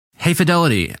Hey,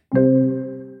 Fidelity,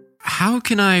 how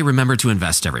can I remember to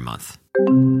invest every month?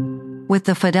 With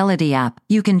the Fidelity app,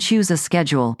 you can choose a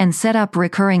schedule and set up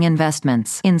recurring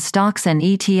investments in stocks and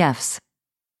ETFs.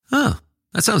 Oh,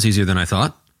 that sounds easier than I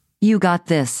thought. You got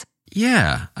this.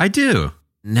 Yeah, I do.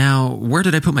 Now, where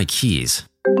did I put my keys?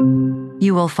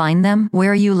 You will find them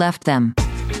where you left them.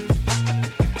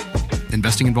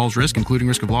 Investing involves risk, including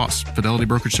risk of loss. Fidelity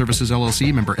Brokerage Services,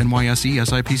 LLC, member NYSE,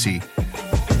 SIPC.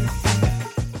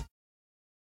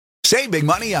 Save big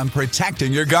money on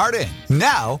protecting your garden.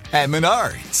 Now at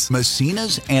Menards.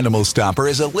 Messina's Animal Stopper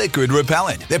is a liquid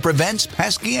repellent that prevents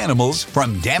pesky animals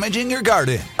from damaging your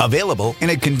garden. Available in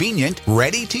a convenient,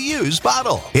 ready-to-use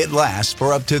bottle. It lasts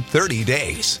for up to 30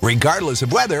 days, regardless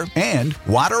of weather and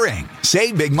watering.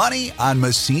 Save big money on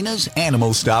Messina's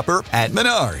Animal Stopper at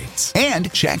Menards.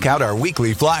 And check out our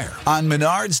weekly flyer on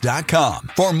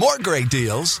Menards.com for more great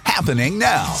deals happening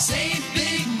now. Save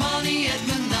big money at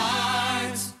Menards.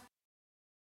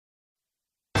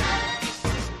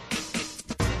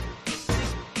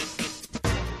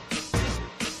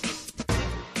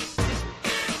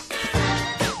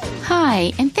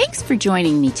 Hi, and thanks for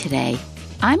joining me today.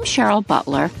 I'm Cheryl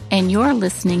Butler, and you're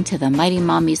listening to the Mighty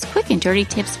Mommy's Quick and Dirty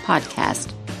Tips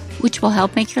podcast, which will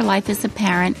help make your life as a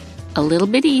parent a little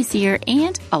bit easier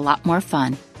and a lot more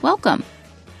fun. Welcome.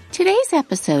 Today's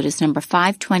episode is number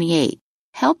 528,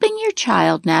 Helping Your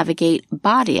Child Navigate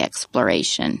Body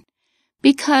Exploration.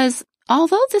 Because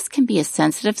although this can be a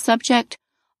sensitive subject,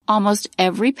 almost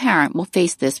every parent will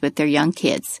face this with their young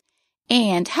kids,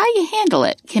 and how you handle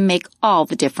it can make all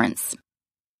the difference.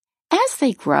 As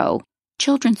they grow,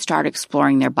 children start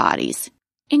exploring their bodies,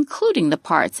 including the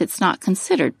parts it's not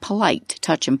considered polite to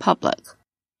touch in public.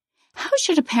 How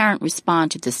should a parent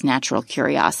respond to this natural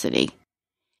curiosity?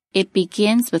 It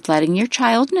begins with letting your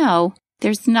child know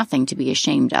there's nothing to be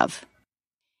ashamed of.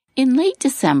 In late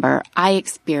December, I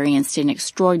experienced an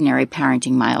extraordinary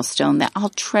parenting milestone that I'll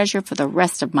treasure for the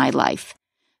rest of my life,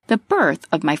 the birth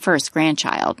of my first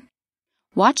grandchild.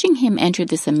 Watching him enter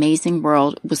this amazing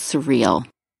world was surreal.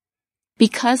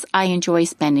 Because I enjoy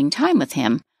spending time with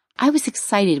him, I was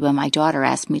excited when my daughter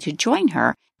asked me to join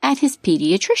her at his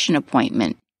pediatrician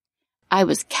appointment. I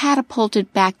was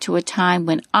catapulted back to a time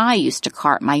when I used to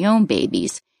cart my own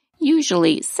babies,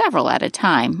 usually several at a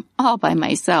time, all by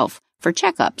myself, for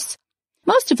checkups.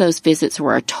 Most of those visits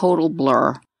were a total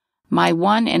blur. My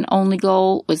one and only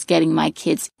goal was getting my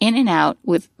kids in and out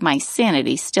with my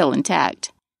sanity still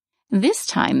intact. This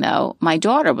time, though, my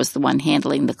daughter was the one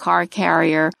handling the car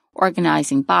carrier,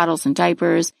 organizing bottles and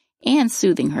diapers, and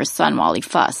soothing her son while he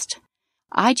fussed.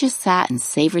 I just sat and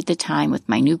savored the time with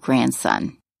my new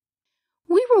grandson.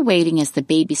 We were waiting as the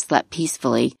baby slept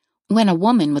peacefully when a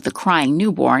woman with a crying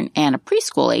newborn and a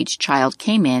preschool-aged child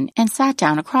came in and sat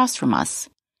down across from us.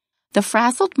 The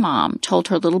frazzled mom told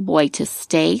her little boy to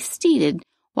stay seated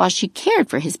while she cared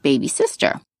for his baby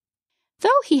sister. Though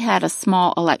he had a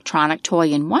small electronic toy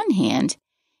in one hand,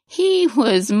 he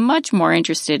was much more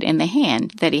interested in the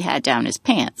hand that he had down his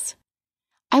pants.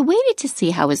 I waited to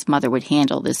see how his mother would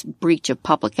handle this breach of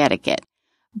public etiquette,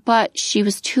 but she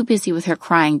was too busy with her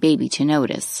crying baby to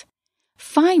notice.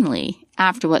 Finally,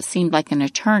 after what seemed like an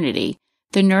eternity,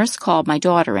 the nurse called my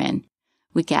daughter in.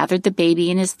 We gathered the baby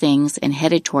and his things and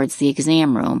headed towards the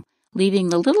exam room, leaving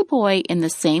the little boy in the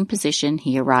same position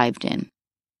he arrived in.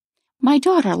 My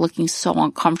daughter, looking so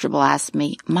uncomfortable, asked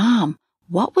me, "Mom,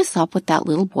 what was up with that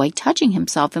little boy touching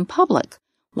himself in public?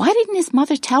 Why didn't his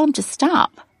mother tell him to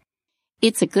stop?"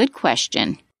 It's a good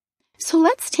question. So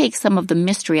let's take some of the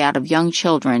mystery out of young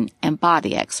children and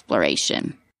body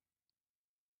exploration.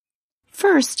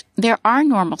 First, there are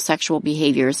normal sexual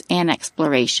behaviors and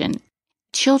exploration.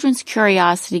 Children's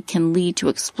curiosity can lead to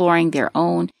exploring their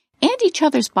own and each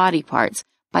other's body parts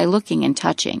by looking and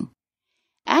touching.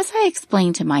 As I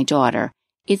explained to my daughter,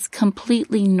 it's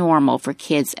completely normal for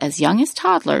kids as young as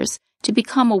toddlers to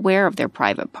become aware of their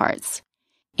private parts.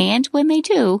 And when they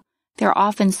do, they're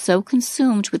often so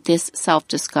consumed with this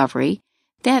self-discovery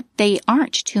that they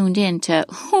aren't tuned in to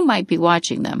who might be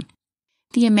watching them.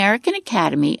 The American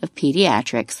Academy of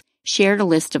Pediatrics shared a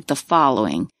list of the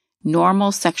following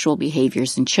normal sexual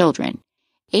behaviors in children.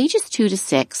 Ages 2 to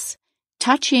 6,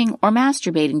 touching or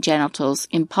masturbating genitals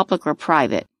in public or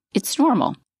private. It's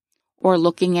normal. Or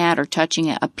looking at or touching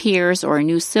a peer's or a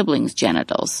new sibling's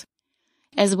genitals,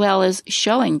 as well as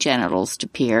showing genitals to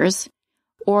peers,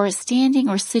 or standing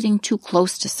or sitting too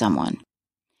close to someone,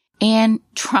 and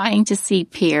trying to see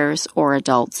peers or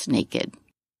adults naked.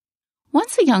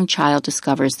 Once a young child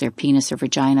discovers their penis or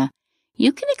vagina,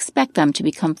 you can expect them to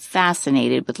become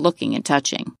fascinated with looking and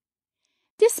touching.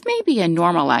 This may be a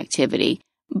normal activity,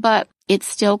 but it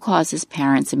still causes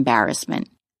parents embarrassment,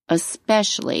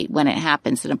 especially when it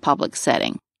happens in a public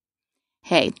setting.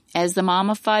 Hey, as the mom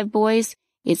of 5 boys,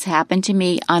 it's happened to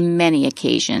me on many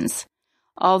occasions.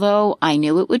 Although I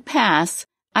knew it would pass,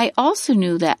 I also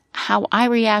knew that how I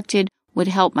reacted would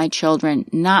help my children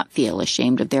not feel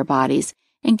ashamed of their bodies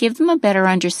and give them a better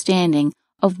understanding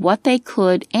of what they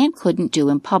could and couldn't do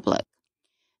in public.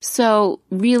 So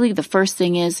really the first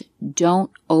thing is,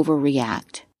 don't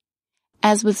overreact.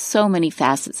 As with so many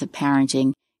facets of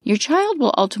parenting, your child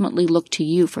will ultimately look to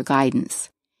you for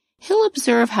guidance. He'll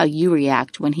observe how you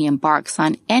react when he embarks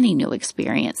on any new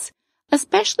experience,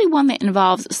 especially one that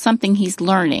involves something he's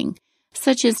learning,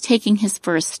 such as taking his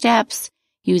first steps,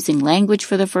 using language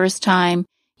for the first time,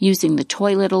 using the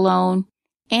toilet alone,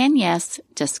 and yes,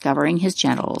 discovering his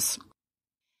genitals.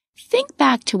 Think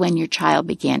back to when your child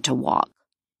began to walk.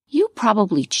 You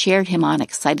probably cheered him on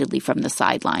excitedly from the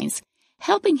sidelines,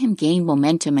 helping him gain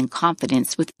momentum and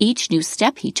confidence with each new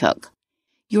step he took.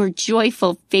 Your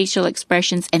joyful facial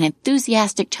expressions and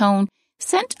enthusiastic tone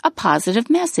sent a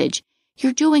positive message.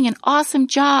 You're doing an awesome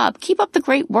job. Keep up the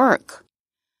great work.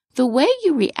 The way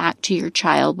you react to your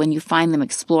child when you find them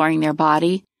exploring their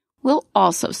body will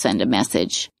also send a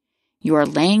message. Your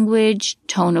language,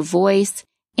 tone of voice,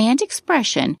 and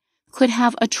expression could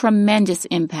have a tremendous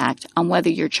impact on whether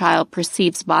your child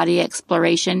perceives body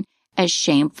exploration as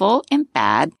shameful and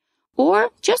bad or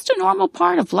just a normal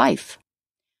part of life.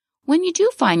 When you do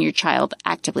find your child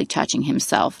actively touching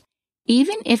himself,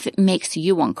 even if it makes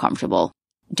you uncomfortable,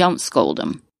 don't scold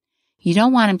him. You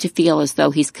don't want him to feel as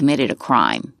though he's committed a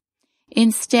crime.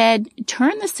 Instead,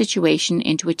 turn the situation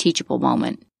into a teachable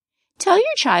moment. Tell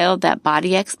your child that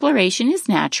body exploration is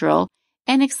natural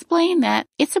and explain that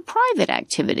it's a private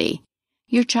activity.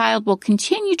 Your child will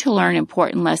continue to learn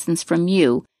important lessons from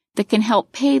you that can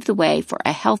help pave the way for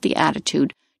a healthy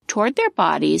attitude toward their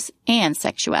bodies and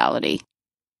sexuality.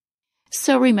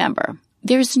 So remember,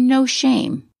 there's no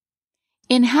shame.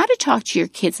 In How to Talk to Your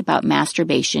Kids About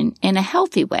Masturbation in a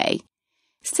Healthy Way,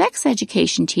 sex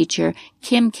education teacher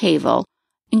Kim Cavell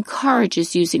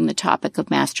encourages using the topic of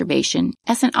masturbation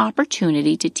as an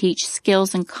opportunity to teach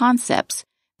skills and concepts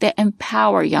that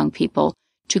empower young people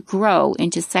to grow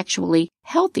into sexually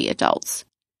healthy adults.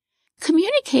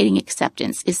 Communicating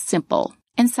acceptance is simple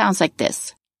and sounds like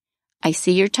this. I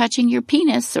see you're touching your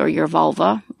penis or your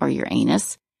vulva or your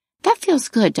anus. That feels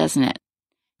good, doesn't it?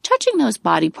 Touching those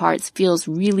body parts feels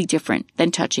really different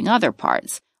than touching other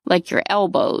parts, like your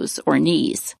elbows or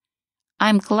knees.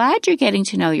 I'm glad you're getting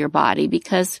to know your body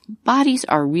because bodies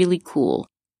are really cool.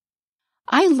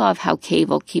 I love how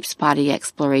Cavell keeps body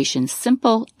exploration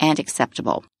simple and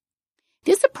acceptable.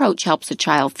 This approach helps a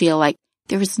child feel like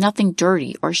there is nothing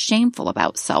dirty or shameful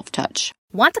about self-touch.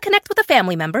 Want to connect with a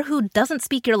family member who doesn't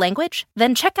speak your language?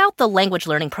 Then check out the language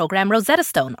learning program Rosetta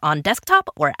Stone on desktop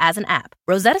or as an app.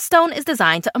 Rosetta Stone is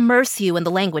designed to immerse you in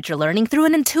the language you're learning through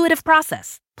an intuitive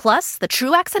process. Plus, the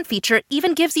True Accent feature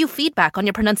even gives you feedback on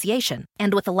your pronunciation.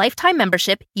 And with a lifetime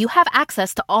membership, you have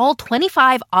access to all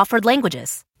 25 offered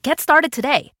languages. Get started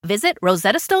today. Visit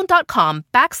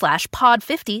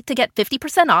rosettastone.com/pod50 to get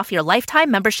 50% off your lifetime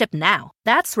membership now.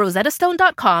 That's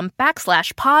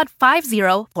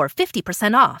rosettastone.com/pod50 for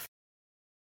 50% off.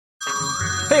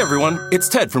 Hey everyone, it's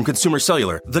Ted from Consumer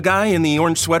Cellular, the guy in the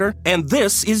orange sweater, and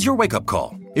this is your wake-up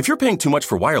call. If you're paying too much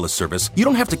for wireless service, you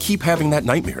don't have to keep having that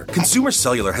nightmare. Consumer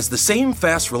Cellular has the same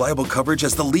fast, reliable coverage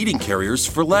as the leading carriers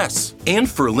for less. And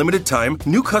for a limited time,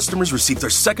 new customers receive their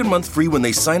second month free when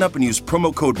they sign up and use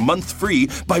promo code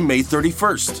MONTHFREE by May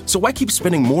 31st. So why keep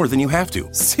spending more than you have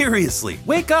to? Seriously,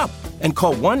 wake up and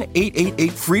call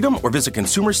 1-888-FREEDOM or visit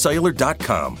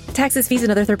consumercellular.com. Taxes, fees,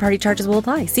 and other third-party charges will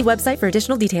apply. See website for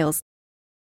additional details.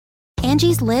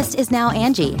 Angie's List is now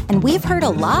Angie, and we've heard a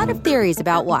lot of theories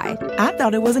about why. I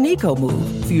thought it was an eco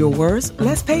move. Fewer words,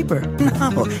 less paper.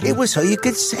 No, it was so you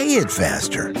could say it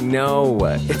faster. No,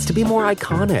 it's to be more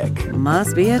iconic.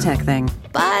 Must be a tech thing.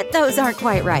 But those aren't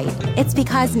quite right. It's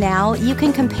because now you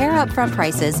can compare upfront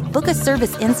prices, book a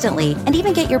service instantly, and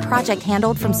even get your project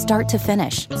handled from start to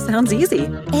finish. Sounds easy.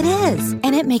 It is,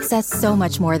 and it makes us so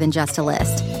much more than just a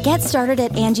list. Get started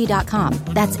at Angie.com.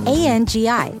 That's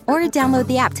ANGI, or download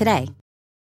the app today.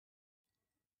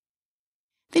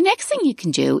 The next thing you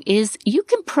can do is you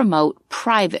can promote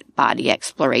private body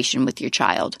exploration with your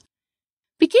child.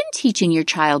 Begin teaching your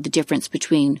child the difference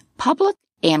between public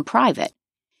and private.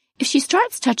 If she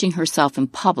starts touching herself in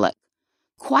public,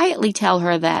 quietly tell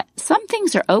her that some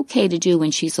things are okay to do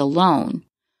when she's alone,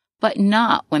 but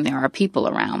not when there are people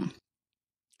around.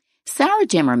 Sarah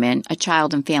Dimmerman, a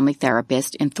child and family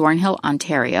therapist in Thornhill,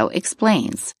 Ontario,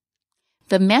 explains,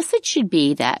 the message should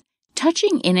be that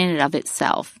touching in and of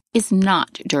itself is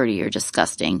not dirty or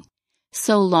disgusting,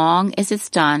 so long as it's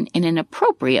done in an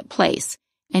appropriate place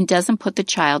and doesn't put the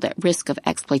child at risk of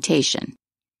exploitation.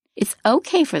 It's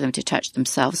okay for them to touch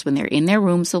themselves when they're in their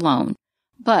rooms alone,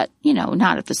 but,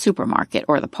 not at the supermarket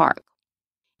or the park.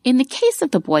 In the case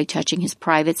of the boy touching his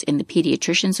privates in the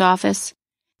pediatrician's office,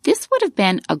 this would have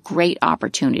been a great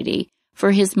opportunity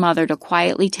for his mother to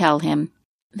quietly tell him,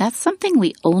 "That's something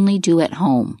we only do at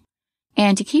home."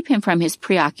 And to keep him from his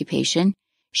preoccupation,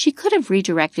 she could have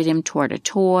redirected him toward a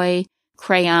toy,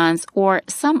 crayons, or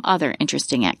some other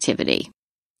interesting activity.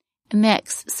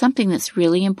 Next, something that's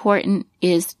really important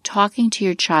is talking to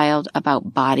your child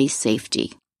about body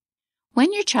safety.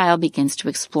 When your child begins to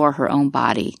explore her own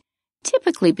body,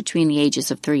 typically between the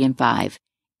ages of 3 and 5,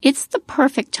 it's the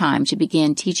perfect time to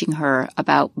begin teaching her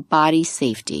about body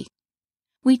safety.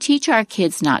 We teach our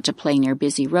kids not to play near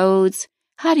busy roads,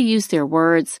 how to use their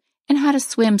words, and how to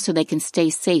swim so they can stay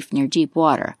safe near deep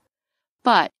water.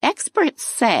 But experts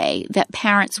say that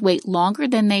parents wait longer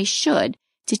than they should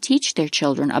to teach their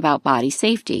children about body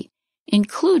safety,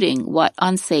 including what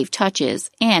unsafe touch is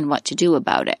and what to do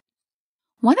about it.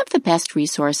 One of the best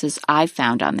resources I've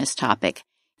found on this topic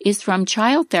is from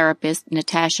child therapist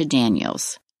Natasha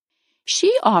Daniels.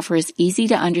 She offers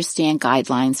easy-to-understand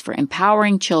guidelines for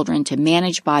empowering children to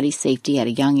manage body safety at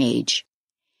a young age.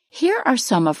 Here are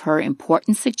some of her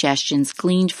important suggestions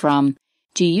gleaned from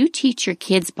Do You Teach Your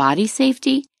Kids Body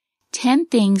Safety? 10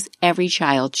 Things Every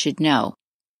Child Should Know.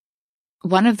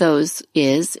 One of those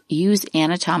is use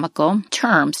anatomical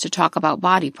terms to talk about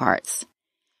body parts.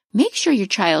 Make sure your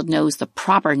child knows the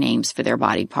proper names for their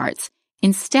body parts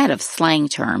instead of slang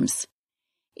terms.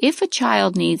 If a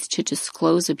child needs to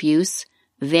disclose abuse,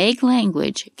 vague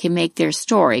language can make their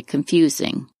story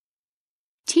confusing.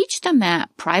 Teach them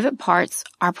that private parts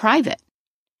are private.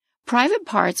 Private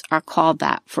parts are called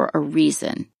that for a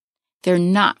reason. They're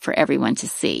not for everyone to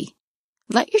see.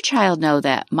 Let your child know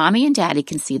that mommy and daddy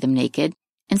can see them naked,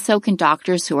 and so can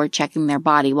doctors who are checking their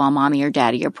body while mommy or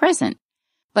daddy are present.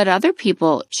 But other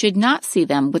people should not see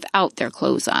them without their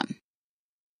clothes on.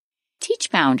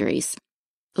 Teach boundaries.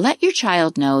 Let your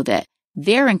child know that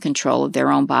they're in control of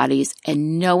their own bodies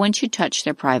and no one should touch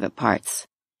their private parts.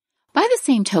 By the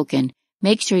same token,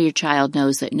 make sure your child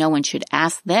knows that no one should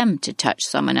ask them to touch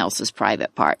someone else's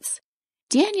private parts.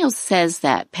 Daniels says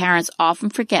that parents often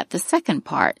forget the second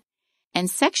part,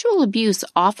 and sexual abuse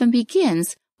often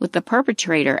begins with the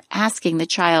perpetrator asking the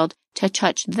child to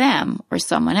touch them or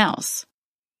someone else.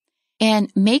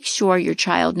 And make sure your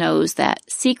child knows that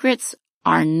secrets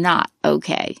are not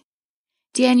okay.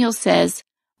 Daniel says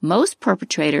most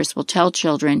perpetrators will tell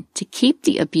children to keep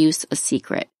the abuse a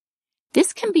secret.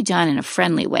 This can be done in a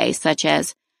friendly way, such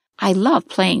as, "I love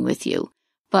playing with you,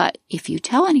 but if you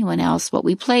tell anyone else what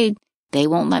we played, they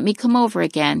won't let me come over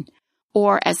again."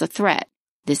 Or as a threat,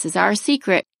 "This is our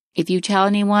secret. If you tell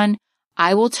anyone,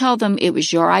 I will tell them it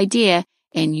was your idea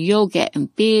and you'll get in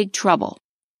big trouble."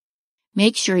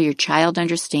 Make sure your child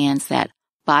understands that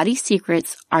body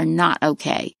secrets are not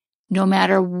okay, no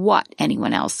matter what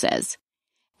anyone else says.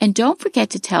 And don't forget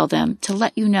to tell them to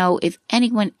let you know if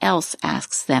anyone else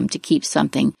asks them to keep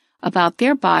something about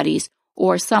their bodies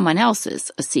or someone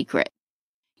else's a secret.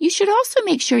 You should also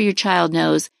make sure your child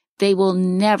knows they will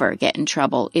never get in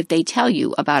trouble if they tell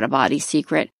you about a body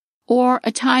secret or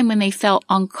a time when they felt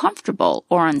uncomfortable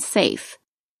or unsafe.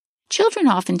 Children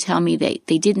often tell me they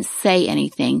didn't say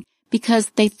anything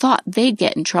because they thought they'd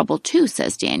get in trouble too,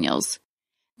 says Daniels.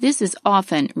 This is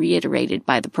often reiterated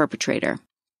by the perpetrator.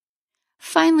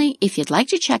 Finally, if you'd like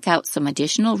to check out some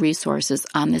additional resources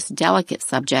on this delicate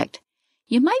subject,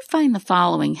 you might find the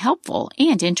following helpful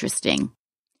and interesting.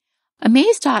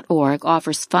 Amaze.org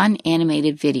offers fun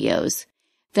animated videos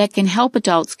that can help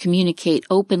adults communicate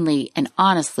openly and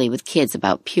honestly with kids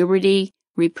about puberty,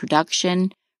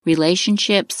 reproduction,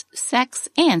 relationships, sex,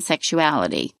 and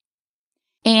sexuality.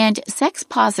 And Sex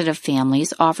Positive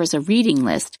Families offers a reading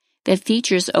list that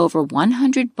features over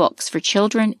 100 books for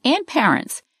children and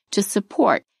parents to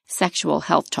support sexual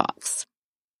health talks.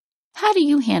 How do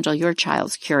you handle your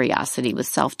child's curiosity with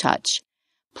self-touch?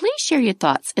 Please share your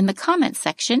thoughts in the comments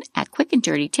section at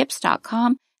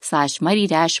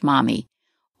quickanddirtytips.com/mighty-mommy.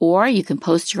 Or you can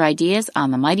post your ideas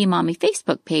on the Mighty Mommy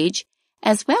Facebook page,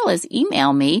 as well as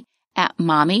email me at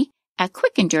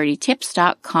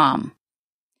mommy@quickanddirtytips.com.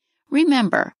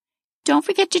 Remember, don't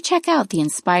forget to check out the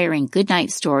inspiring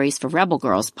Goodnight Stories for Rebel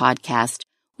Girls podcast,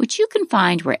 which you can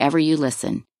find wherever you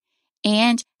listen.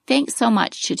 And thanks so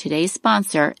much to today's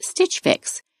sponsor, Stitch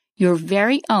Fix, your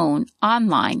very own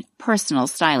online personal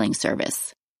styling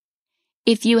service.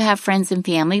 If you have friends and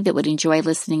family that would enjoy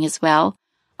listening as well,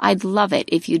 I'd love it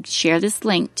if you'd share this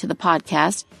link to the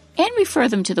podcast and refer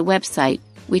them to the website,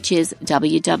 which is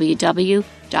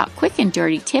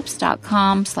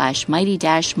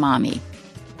www.quickanddirtytips.com/mighty-mommy.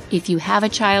 If you have a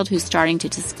child who's starting to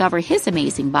discover his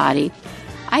amazing body,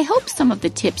 I hope some of the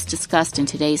tips discussed in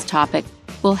today's topic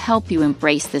will help you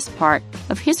embrace this part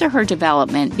of his or her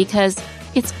development because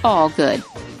it's all good.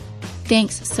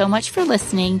 Thanks so much for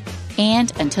listening,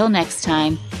 and until next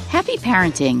time, happy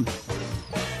parenting.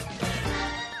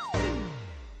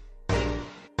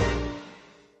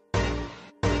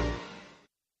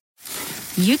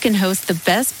 You can host the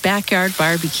best backyard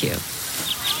barbecue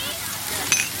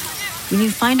when you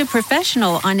find a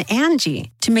professional on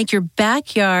Angie to make your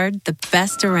backyard the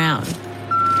best around.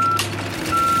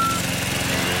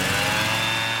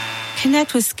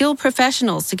 Connect with skilled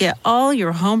professionals to get all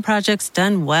your home projects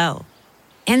done well.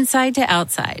 Inside to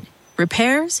outside,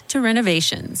 repairs to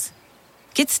renovations.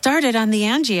 Get started on the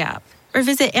Angie app or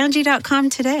visit Angie.com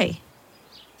today.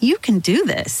 You can do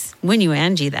this when you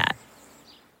Angie that.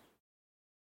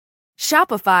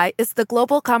 Shopify is the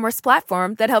global commerce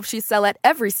platform that helps you sell at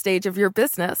every stage of your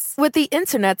business. With the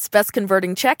internet's best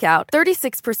converting checkout,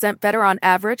 36% better on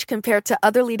average compared to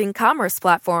other leading commerce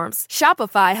platforms,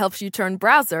 Shopify helps you turn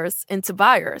browsers into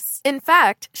buyers. In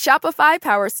fact, Shopify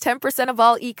powers 10% of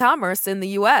all e-commerce in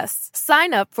the U.S.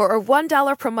 Sign up for a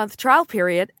 $1 per month trial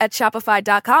period at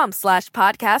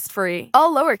shopify.com/podcastfree.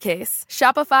 All lowercase,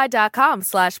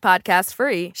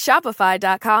 shopify.com/podcastfree,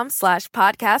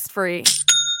 shopify.com/podcastfree.